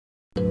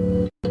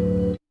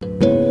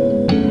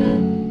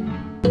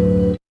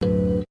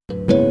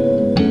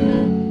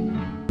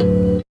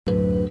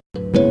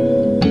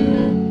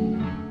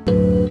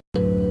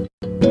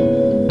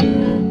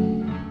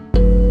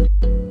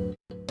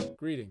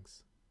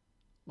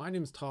My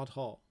name is Todd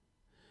Hall,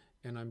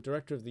 and I'm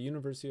director of the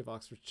University of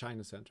Oxford's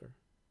China Center.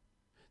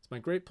 It's my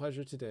great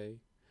pleasure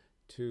today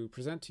to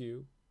present to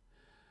you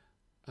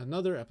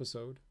another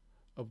episode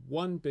of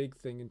One Big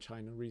Thing in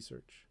China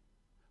Research,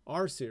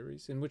 our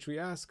series in which we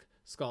ask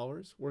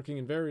scholars working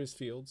in various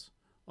fields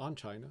on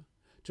China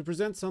to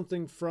present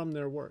something from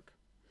their work.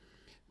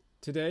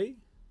 Today,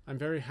 I'm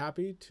very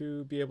happy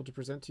to be able to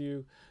present to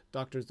you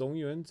Dr.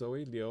 Zongyuan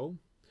Zoe Liu,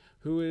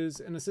 who is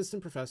an assistant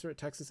professor at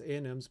Texas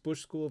A&M's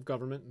Bush School of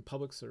Government and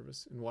Public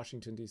Service in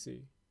Washington,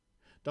 D.C.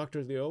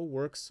 Dr. Liu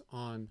works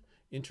on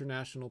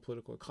international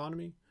political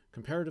economy,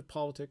 comparative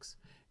politics,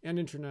 and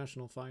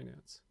international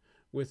finance,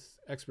 with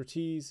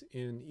expertise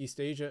in East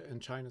Asia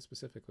and China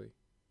specifically.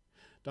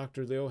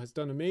 Dr. Liu has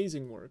done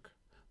amazing work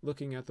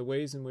looking at the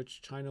ways in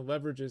which China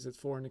leverages its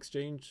foreign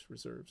exchange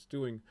reserves,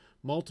 doing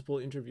multiple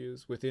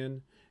interviews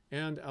within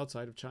and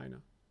outside of China.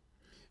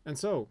 And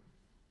so,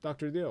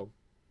 Dr. Liu,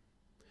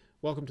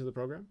 welcome to the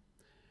program.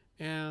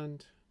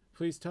 And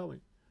please tell me,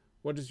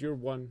 what is your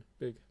one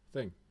big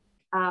thing?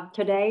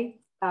 Today,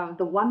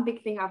 the one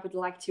big thing I would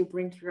like to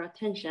bring to your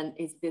attention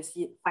is this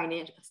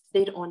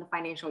state-owned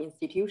financial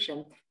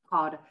institution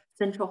called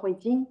Central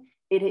Huijin.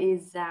 It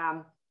is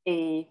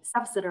a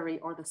subsidiary,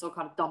 or the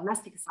so-called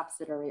domestic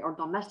subsidiary or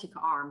domestic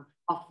arm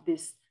of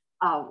this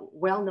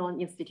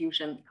well-known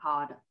institution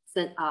called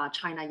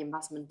China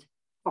Investment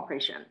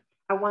Corporation.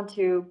 I want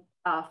to,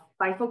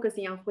 by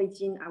focusing on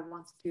Huijin, I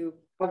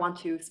want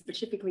to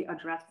specifically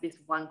address this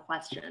one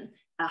question: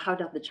 how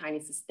does the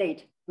Chinese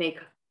state make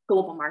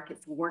global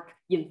markets work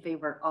in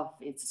favor of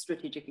its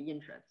strategic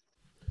interests?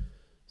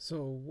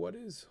 So, what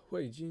is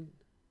Huijin?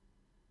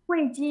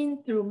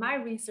 Huijin, through my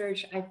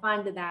research, I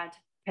find that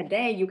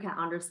today you can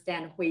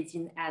understand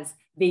Huijin as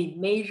the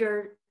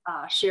major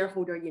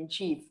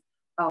shareholder-in-chief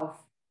of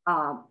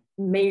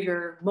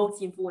major,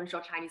 most influential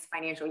Chinese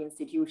financial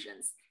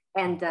institutions.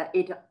 And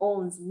it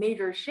owns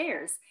major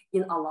shares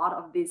in a lot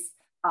of these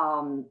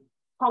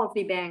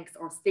policy banks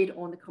or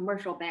state-owned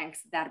commercial banks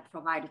that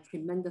provide a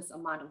tremendous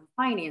amount of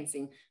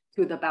financing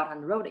to the Belt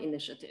and Road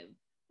Initiative.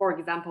 For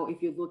example,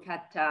 if you look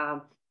at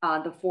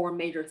the four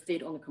major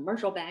state-owned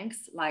commercial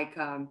banks like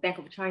Bank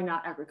of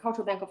China,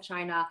 Agricultural Bank of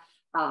China,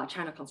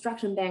 China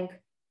Construction Bank,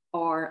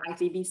 or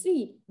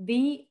ICBC,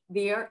 they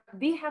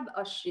have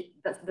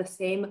the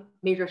same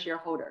major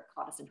shareholder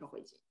called Central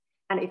Huijin.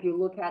 And if you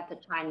look at the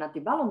China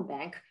Development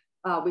Bank,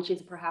 which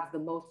is perhaps the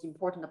most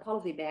important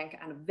policy bank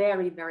and a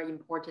very, very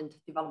important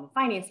development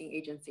financing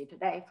agency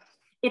today,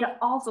 it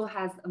also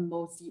has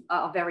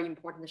a very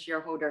important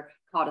shareholder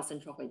called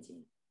Central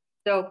Huijin.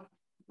 So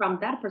from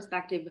that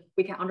perspective,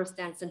 we can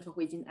understand Central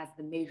Huijin as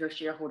the major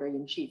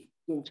shareholder-in-chief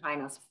in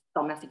China's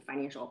domestic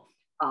financial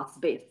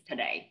space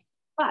today.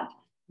 But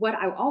what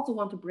I also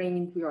want to bring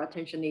into your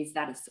attention is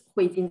that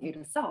Huijin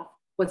itself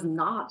was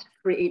not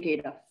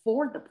created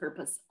for the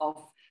purpose of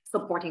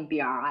supporting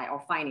BRI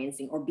or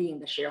financing or being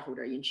the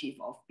shareholder-in-chief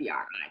of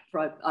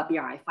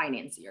BRI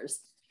financiers.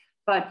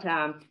 But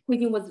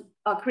Huijin was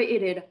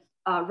created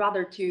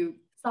rather to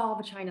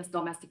solve China's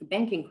domestic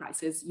banking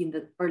crisis in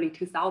the early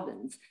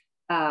 2000s,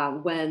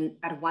 when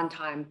at one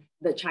time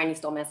the Chinese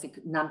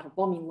domestic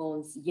non-performing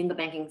loans in the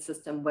banking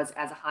system was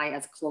as high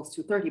as close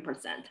to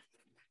 30%.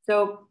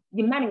 So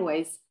in many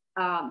ways,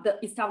 the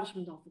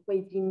establishment of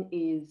Huijin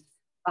is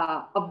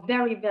a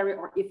very, very,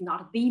 or if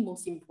not the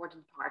most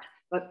important part,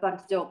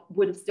 but still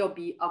would still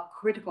be a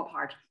critical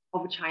part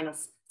of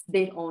China's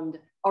state-owned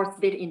or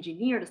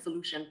state-engineered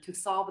solution to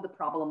solve the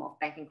problem of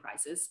banking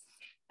crisis.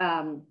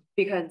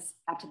 Because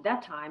at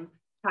that time,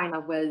 China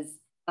was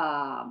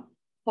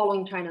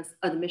following China's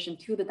admission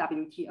to the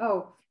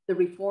WTO, the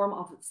reform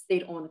of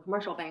state-owned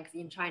commercial banks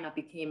in China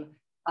became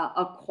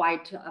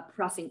quite a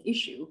pressing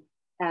issue,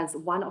 as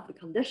one of the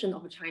conditions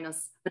of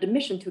China's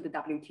admission to the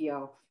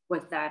WTO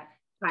was that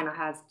China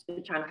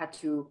had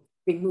to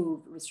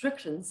remove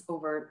restrictions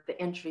over the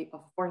entry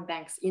of foreign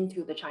banks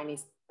into the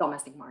Chinese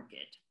domestic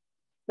market.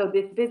 So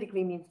this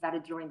basically means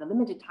that during the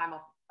limited time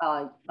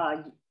of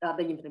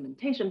the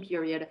implementation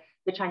period,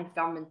 the Chinese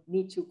government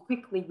needs to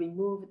quickly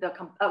improve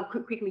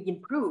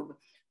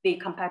the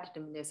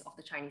competitiveness of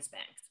the Chinese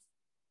banks.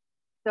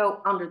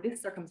 So under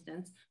this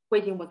circumstance,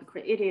 Huijin was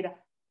created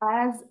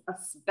as a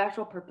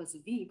special purpose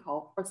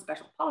vehicle or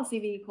special policy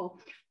vehicle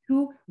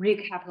to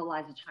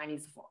recapitalize the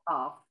Chinese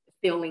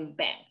failing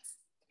banks.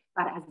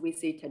 But as we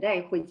see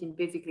today, Huijin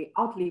basically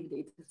outlived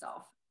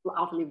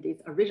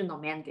its original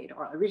mandate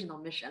or original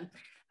mission,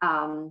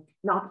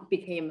 not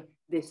became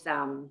this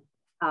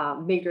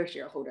major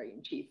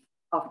shareholder-in-chief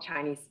of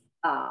Chinese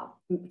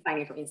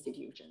financial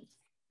institutions.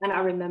 And I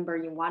remember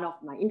in one of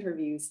my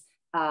interviews,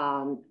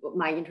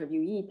 my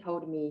interviewee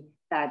told me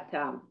that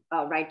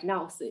right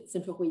now,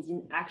 Central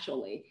Huijin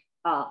actually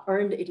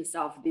earned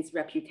itself this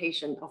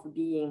reputation of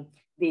being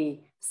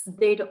the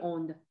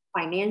state-owned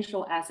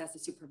Financial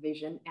Assets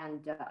Supervision and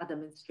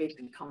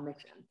Administration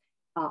Commission,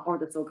 or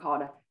the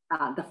so-called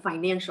the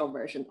financial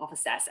version of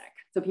SASAC.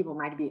 So people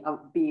might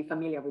be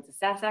familiar with the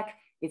SASAC.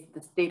 It's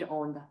the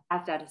State-Owned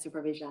Asset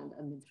Supervision and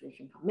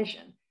Administration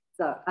Commission.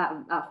 So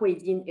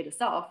Huijin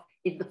itself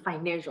is the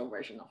financial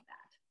version of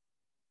that.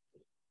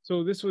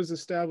 So this was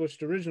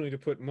established originally to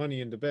put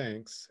money into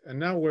banks, and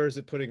now where is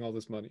it putting all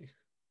this money?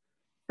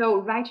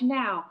 So right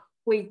now,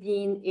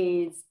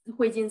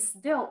 Huijin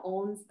still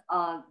owns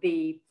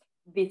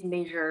these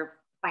major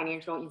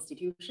financial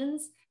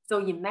institutions. So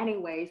in many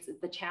ways,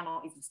 the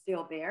channel is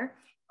still there.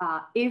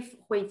 If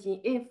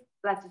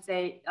let's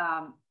say,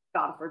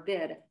 God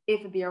forbid,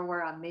 if there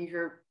were a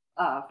major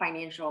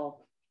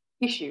financial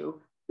issue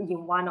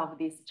in one of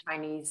these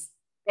Chinese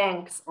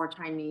banks or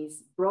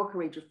Chinese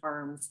brokerage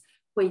firms,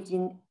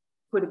 Huijin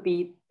could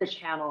be the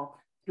channel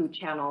to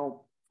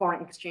channel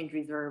foreign exchange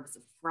reserves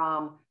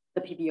from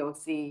the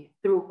PBOC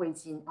through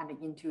Huijin and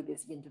into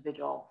this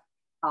individual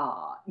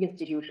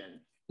institution,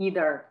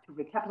 either to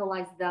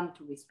recapitalize them,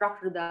 to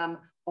restructure them,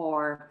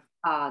 or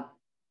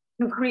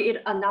to create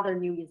another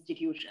new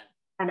institution.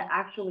 And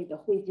actually, the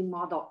Huijin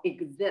model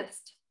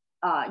exists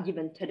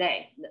even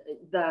today.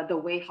 The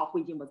way how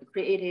Huijin was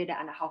created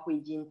and how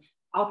Huijin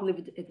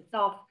outlived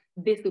itself,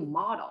 this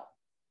model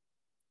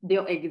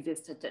still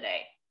exists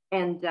today.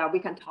 And we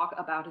can talk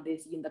about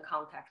this in the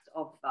context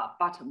of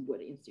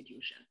Bottomwood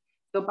Institution.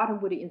 So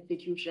Bottomwood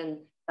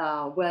Institution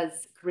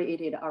was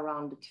created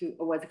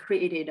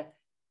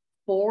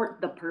for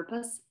the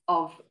purpose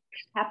of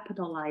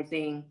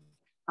capitalizing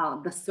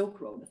the Silk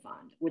Road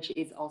Fund, which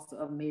is also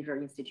a major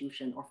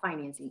institution or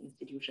financing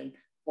institution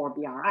for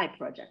BRI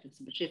project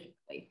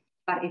specifically.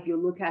 But if you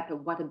look at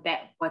what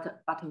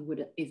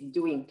Bottomwood is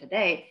doing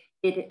today,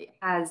 it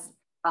has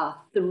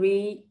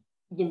 3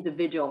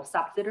 individual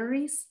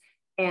subsidiaries,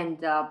 and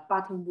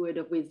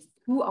Bottomwood, with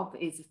 2 of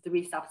its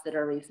 3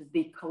 subsidiaries,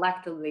 they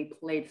collectively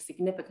played a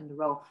significant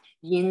role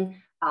in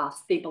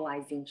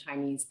stabilizing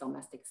Chinese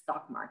domestic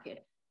stock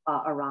market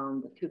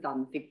around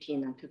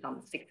 2015 and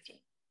 2016.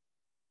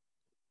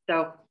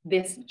 So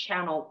this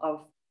channel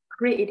of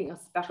creating a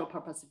special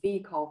purpose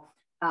vehicle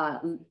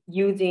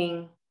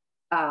using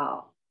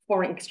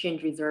foreign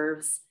exchange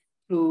reserves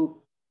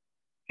to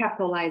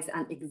capitalize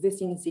an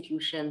existing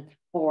institution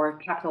or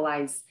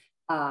capitalize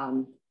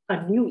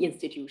a new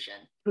institution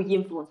to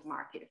influence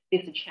market.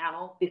 This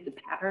channel, this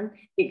pattern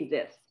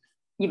exists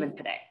even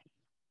today.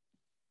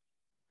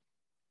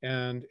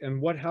 And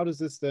how does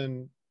this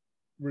then,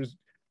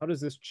 how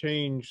does this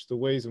change the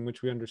ways in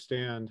which we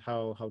understand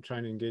how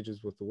China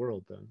engages with the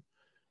world then?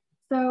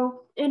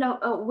 So, in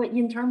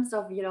terms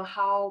of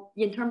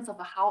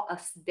how a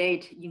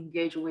state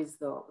engage with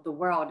the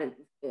world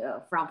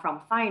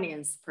from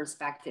finance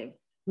perspective,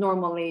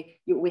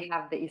 normally we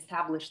have the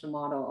established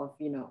model of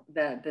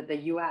the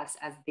U.S.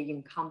 as the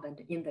incumbent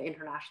in the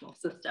international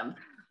system,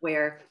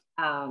 where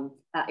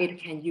it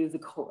can use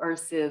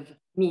coercive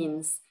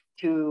means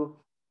to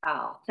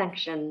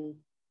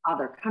sanction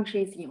other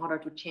countries in order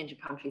to change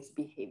countries'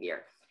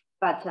 behavior.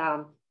 But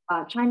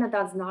China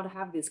does not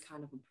have this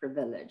kind of a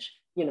privilege.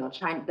 The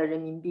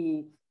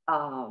renminbi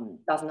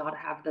does not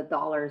have the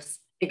dollar's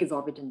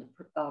exorbitant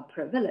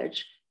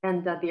privilege,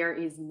 and there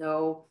is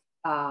no,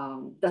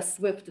 the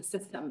SWIFT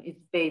system is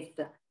based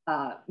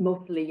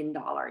mostly in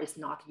dollar, it's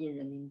not in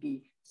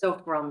renminbi. So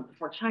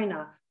for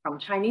China, from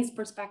Chinese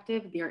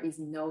perspective, there is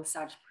no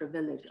such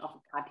privilege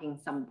of cutting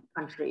some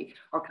country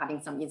or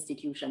cutting some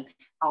institution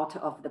out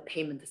of the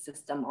payment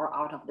system or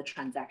out of the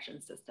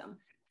transaction system.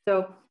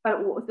 So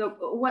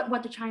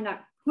what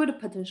China could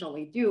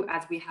potentially do,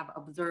 as we have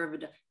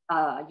observed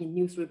in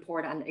news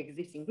report and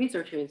existing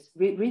research,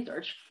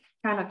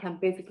 China can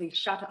basically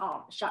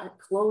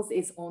close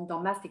its own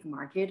domestic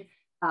market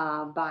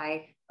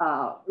by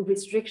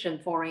restricting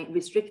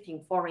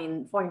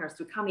foreigners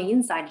to coming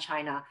inside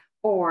China,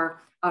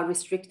 or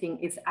restricting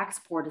its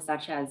export,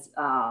 such as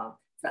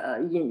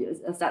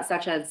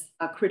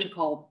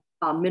critical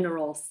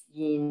minerals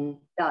in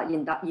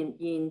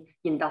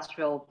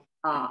industrial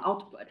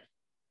output.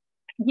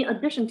 In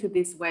addition to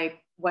this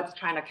way, what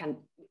China can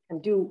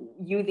do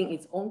using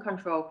its own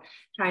control,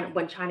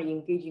 when China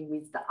engaging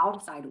with the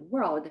outside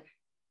world,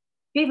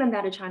 given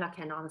that China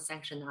cannot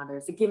sanction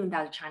others, given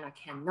that China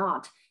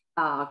cannot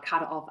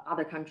cut off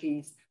other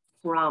countries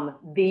from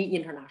the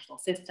international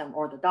system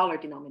or the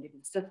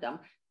dollar-denominated system,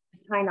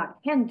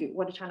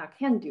 what China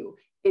can do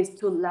is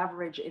to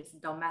leverage its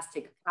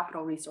domestic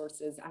capital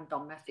resources and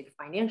domestic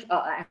financial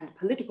and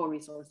political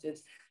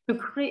resources to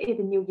create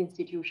new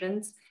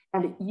institutions.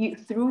 And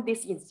through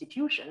these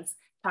institutions,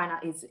 China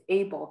is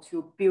able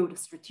to build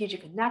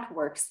strategic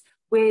networks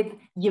with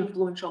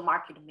influential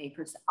market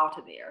makers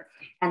out there.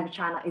 And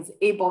China is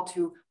able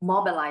to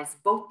mobilize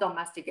both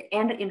domestic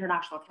and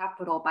international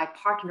capital by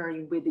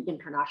partnering with the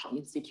international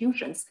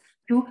institutions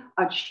to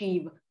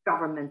achieve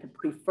government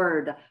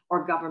preferred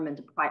or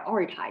government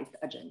prioritized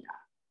agenda.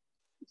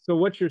 So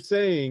what you're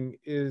saying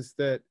is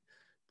that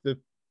the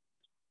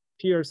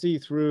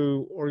PRC,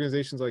 through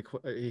organizations like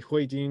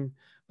Huijin,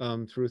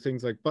 through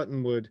things like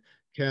Buttonwood,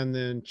 can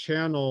then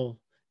channel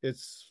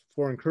its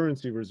foreign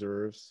currency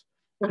reserves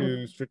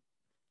to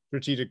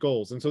strategic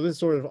goals. And so this is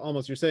sort of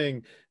almost, you're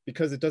saying,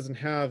 because it doesn't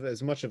have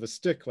as much of a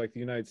stick like the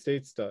United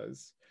States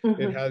does,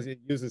 it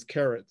uses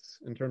carrots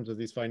in terms of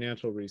these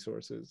financial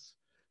resources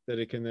that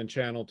it can then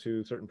channel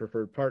to certain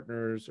preferred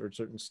partners or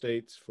certain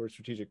states for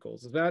strategic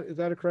goals. Is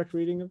that a correct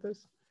reading of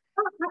this?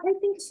 I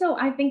think so.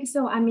 I think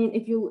so. I mean,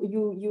 if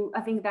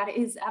I think that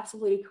is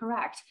absolutely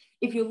correct.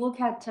 If you look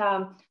at,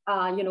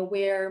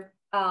 where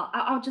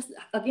I'll just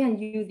again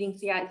using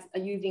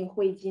using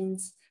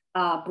Huijin's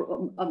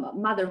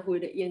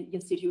motherhood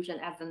institution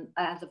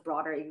as a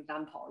broader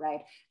example,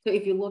 right? So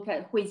if you look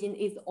at Huijin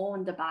is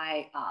owned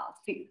by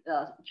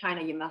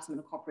China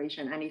Investment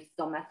Corporation and its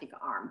domestic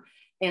arm,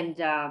 and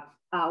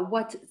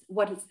what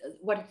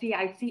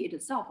CIC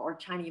itself or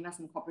China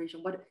Investment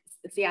Corporation, what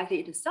CIC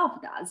itself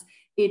does,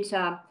 it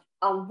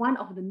one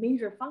of the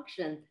major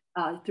functions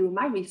through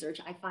my research,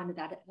 I find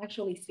that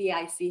actually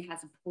CIC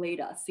has played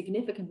a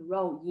significant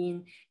role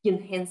in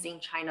enhancing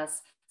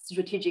China's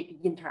strategic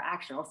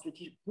interaction or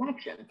strategic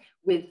connection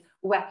with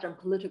Western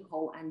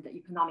political and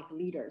economic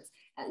leaders.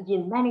 And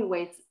in many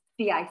ways,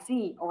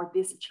 CIC or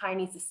these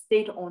Chinese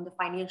state-owned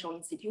financial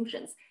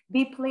institutions,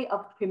 they play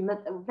a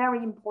very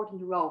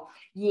important role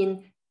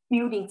in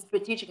building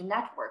strategic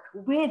network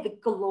with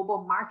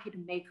global market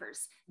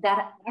makers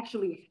that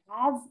actually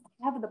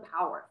have the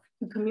power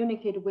to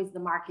communicate with the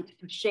market,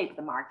 to shape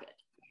the market.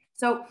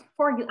 So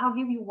I'll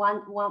give you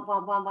one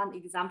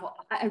example.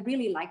 I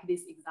really like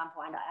this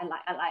example, and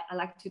I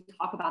like to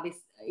talk about this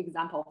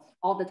example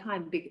all the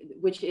time,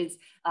 which is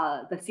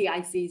the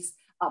CIC's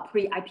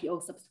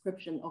pre-IPO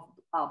subscription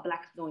of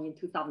Blackstone in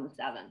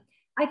 2007.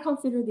 I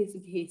consider this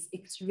case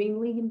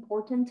extremely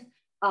important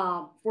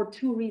for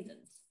two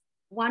reasons.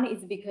 One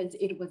is because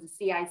it was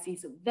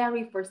CIC's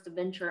very first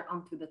venture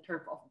onto the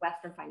turf of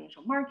Western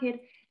financial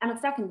market. And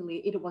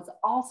secondly, it was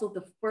also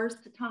the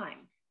first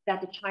time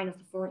that China's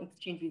foreign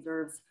exchange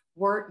reserves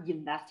were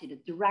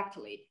invested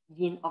directly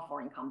in a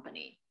foreign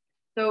company.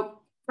 So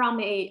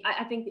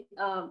I think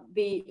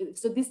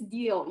so this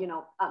deal,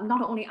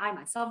 not only I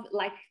myself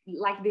like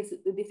this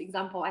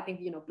example, I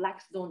think,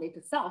 Blackstone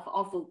itself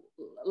also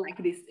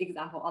like this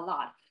example a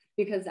lot,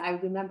 because I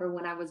remember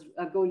when I was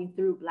going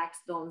through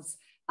Blackstone's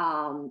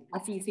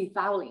SEC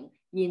filing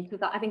in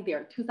 2000, I think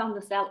there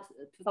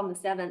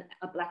 2007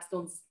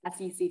 Blackstone's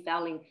SEC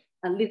filing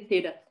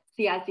listed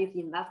CIC's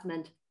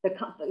investment.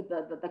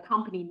 The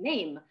company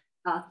name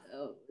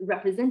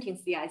representing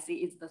CIC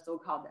is the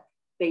so-called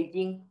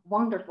Beijing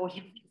Wonderful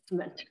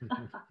Investment.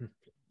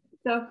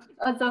 So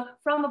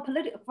from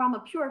a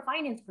pure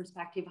finance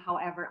perspective,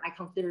 however, I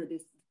consider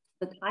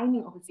the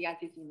timing of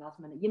CIC's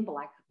investment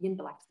in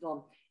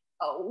Blackstone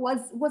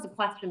was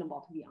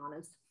questionable, to be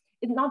honest.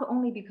 It's not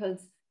only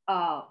because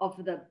of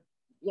the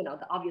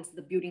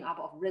building up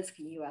of risk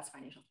in U.S.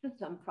 financial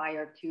system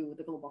prior to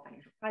the global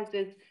financial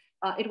crisis.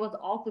 It was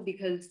also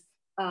because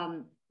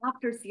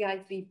after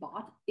CIC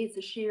bought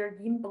its share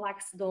in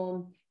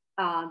Blackstone,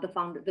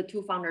 the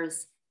two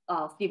founders,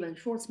 Steven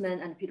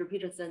Schwarzman and Peter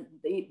Peterson,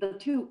 the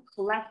two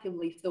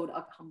collectively sold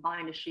a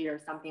combined share,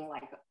 something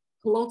like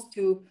close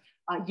to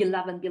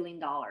 $11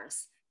 billion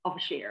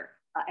of share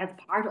as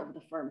part of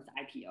the firm's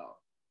IPO.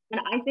 And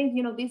I think,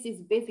 this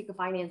is basic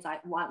finance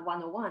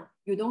 101.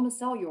 You don't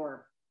sell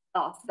your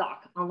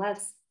stock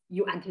unless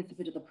you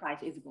anticipate the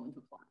price is going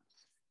to collapse.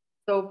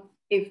 So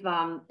if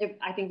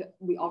I think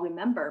we all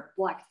remember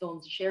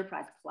Blackstone's share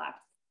price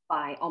collapsed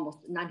by almost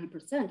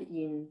 90%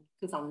 in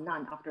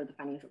 2009 after the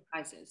financial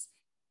crisis.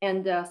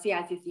 And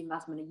CIC's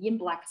investment in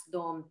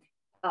Blackstone,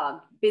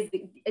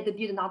 basically, it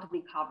did not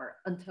recover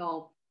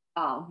until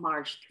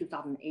March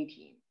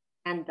 2018.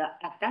 And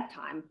at that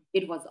time,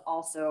 it was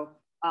also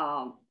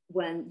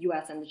when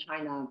US and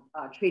China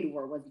trade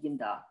war was in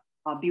the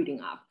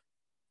building up.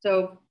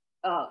 So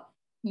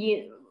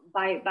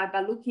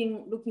by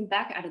looking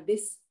back at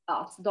this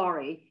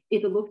story,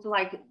 it looked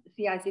like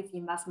CIC's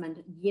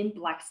investment in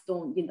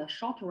Blackstone in the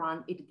short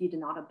run, it did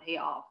not pay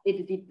off.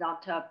 It did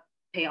not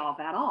pay off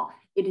at all.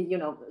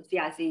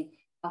 CIC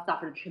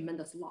suffered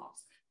tremendous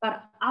loss.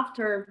 But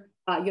after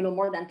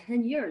more than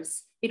 10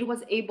 years, it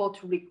was able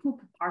to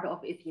recoup part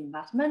of its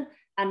investment.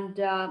 And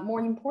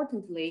more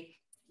importantly,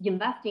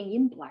 investing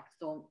in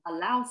Blackstone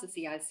allows the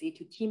CIC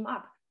to team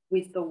up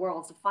with the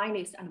world's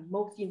finest and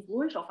most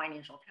influential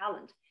financial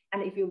talent.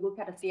 And if you look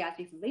at the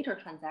CIC's later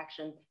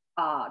transaction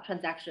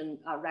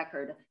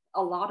record,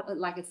 a lot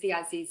like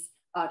CIC's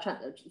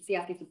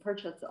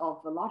purchase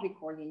of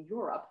Logicor in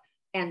Europe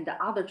and the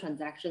other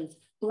transactions,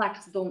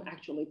 Blackstone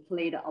actually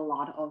played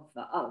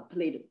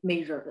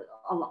major,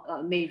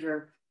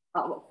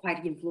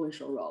 quite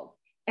influential role.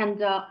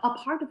 And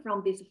apart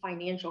from these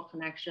financial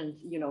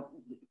connections,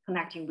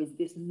 connecting with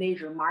this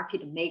major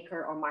market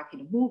maker or market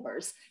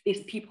movers,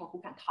 these people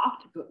who can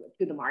talk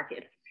to the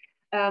market,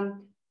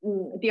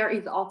 there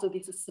is also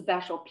this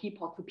special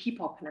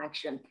people-to-people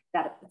connection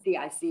that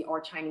CIC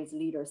or Chinese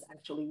leaders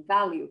actually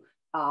value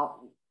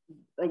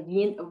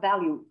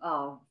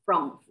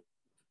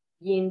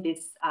in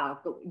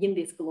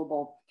this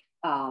global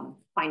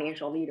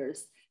financial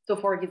leaders. So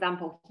for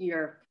example,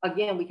 here,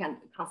 again, we can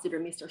consider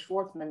Mr.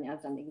 Schwarzman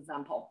as an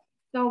example.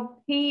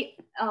 So he,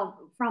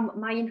 from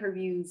my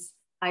interviews,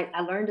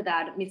 I learned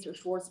that Mr.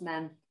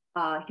 Schwarzman,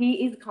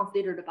 he is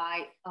considered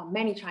by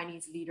many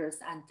Chinese leaders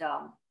and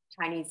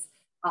Chinese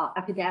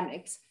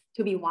academics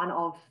to be one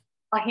of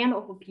a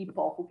handful of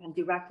people who can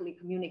directly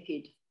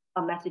communicate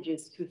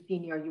messages to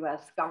senior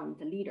U.S. government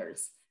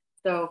leaders.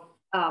 So,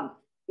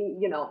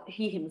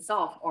 he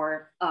himself,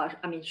 or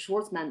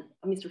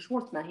Mr.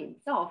 Schwarzman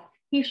himself,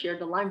 he shared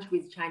the lunch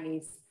with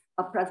Chinese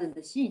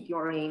President Xi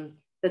during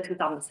the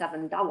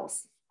 2007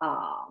 Davos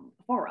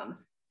forum.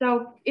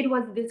 So it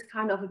was this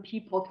kind of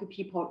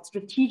people-to-people,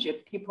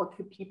 strategic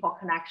people-to-people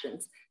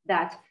connections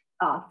that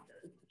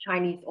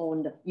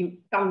Chinese-owned,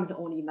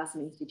 government-owned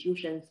investment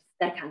institutions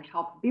that can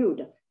help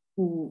build.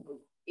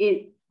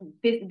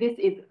 This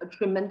is a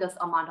tremendous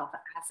amount of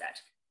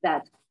asset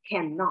that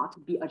cannot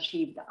be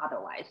achieved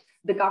otherwise.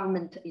 The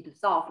government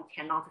itself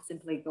cannot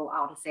simply go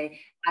out and say,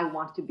 I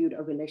want to build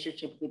a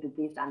relationship with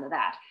this and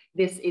that.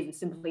 This is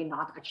simply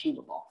not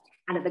achievable.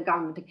 And the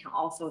government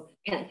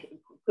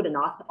could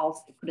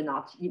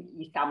not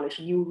establish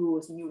new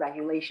rules, new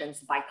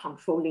regulations by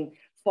controlling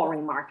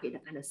foreign market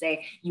and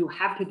say, you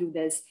have to do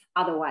this,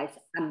 otherwise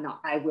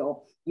I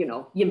will,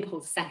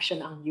 impose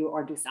sanction on you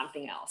or do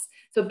something else.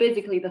 So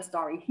basically the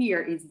story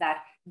here is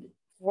that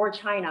for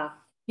China,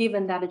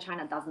 given that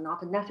China does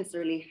not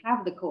necessarily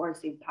have the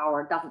coercive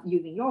power,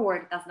 using your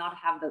word, does not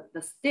have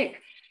the stick,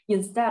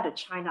 instead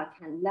China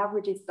can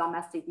leverage its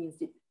domestic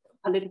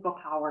political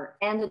power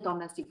and the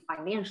domestic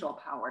financial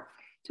power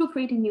to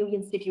create new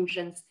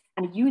institutions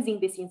and using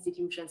these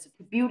institutions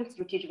to build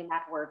strategic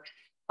networks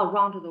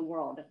around the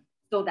world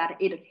so that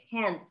it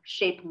can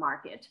shape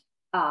market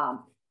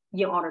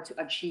in order to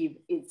achieve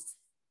its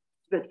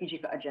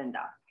strategic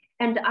agenda.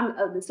 And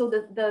so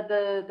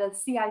the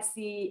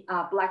CIC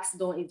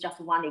Blackstone is just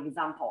one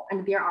example.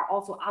 And there are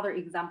also other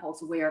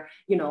examples where,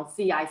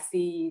 CIC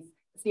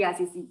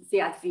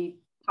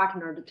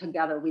partnered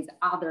together with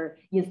other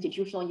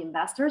institutional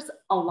investors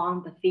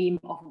along the theme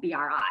of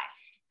BRI.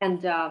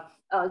 And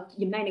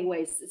in many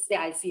ways,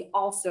 CIC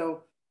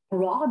also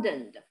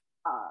broadened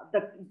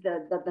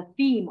the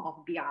theme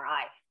of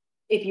BRI.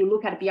 If you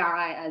look at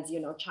BRI as,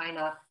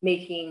 China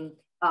making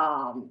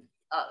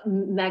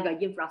mega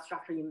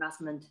infrastructure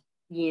investment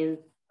in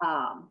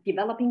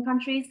developing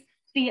countries,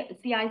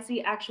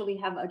 CIC actually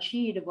have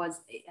achieved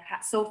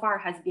so far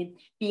has been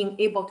being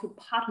able to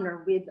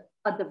partner with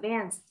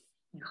advanced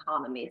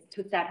economies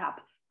to set up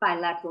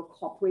bilateral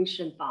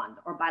cooperation fund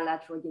or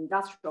bilateral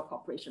industrial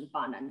cooperation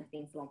fund and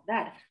things like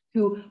that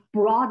to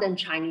broaden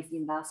Chinese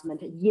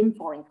investment in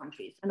foreign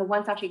countries. And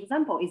one such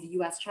example is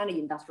US-China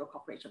Industrial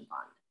Cooperation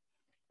Fund.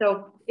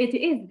 So it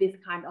is this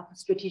kind of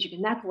strategic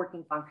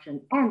networking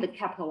function and the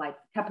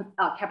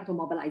capital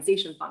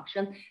mobilization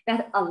function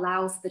that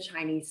allows the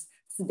Chinese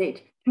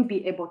state to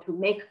be able to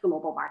make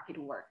global market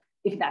work,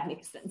 if that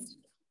makes sense.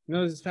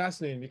 No, this is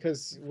fascinating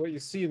because what you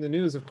see in the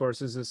news, of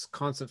course, is this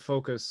constant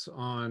focus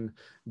on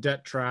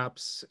debt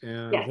traps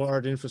and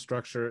large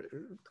infrastructure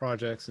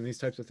projects and these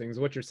types of things.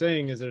 What you're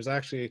saying is there's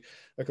actually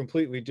a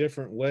completely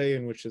different way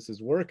in which this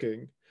is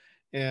working,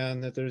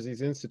 and that there's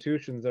these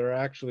institutions that are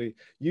actually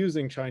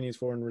using Chinese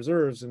foreign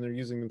reserves and they're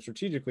using them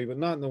strategically, but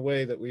not in the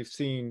way that we've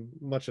seen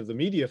much of the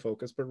media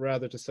focus, but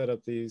rather to set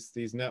up these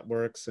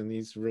networks and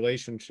these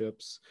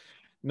relationships,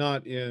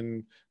 not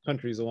in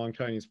countries along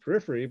Chinese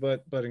periphery,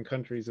 but in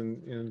countries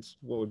in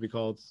what would be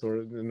called sort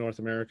of North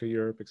America,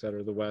 Europe, et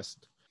cetera, the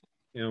West,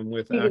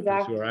 with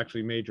actors who are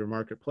actually major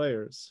market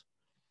players.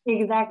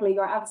 Exactly,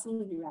 you're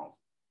absolutely right.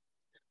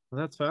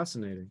 Well, that's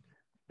fascinating.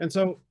 And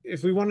so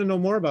if we want to know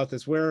more about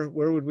this, where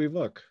would we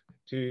look?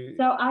 So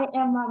I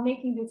am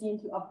making this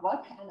into a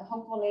book, and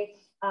hopefully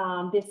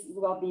this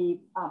will be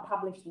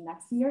published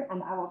next year,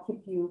 and I will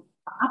keep you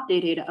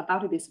updated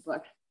about this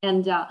book.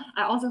 And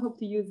I also hope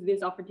to use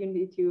this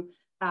opportunity to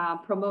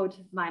promote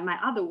my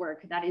other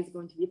work that is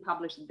going to be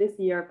published this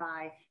year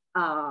by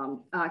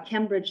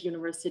Cambridge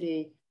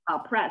University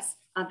Press.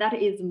 That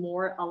is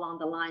more along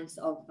the lines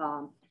of,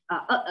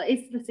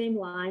 it's the same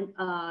line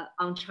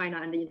on China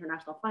and the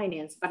international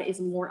finance, but it's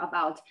more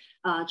about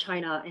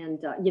China and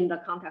in the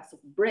context of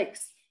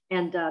BRICS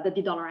and the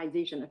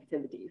de-dollarization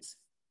activities.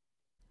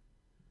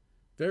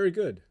 Very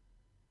good.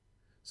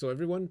 So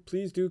everyone,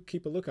 please do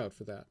keep a lookout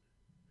for that.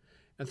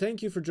 And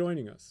thank you for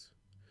joining us.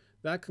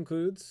 That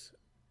concludes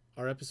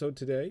our episode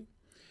today.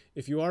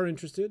 If you are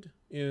interested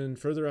in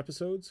further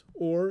episodes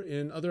or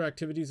in other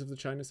activities of the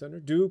China Center,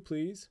 do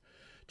please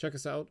check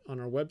us out on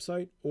our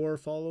website or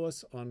follow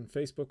us on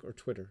Facebook or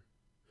Twitter.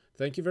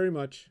 Thank you very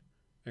much,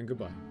 and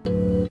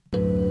goodbye.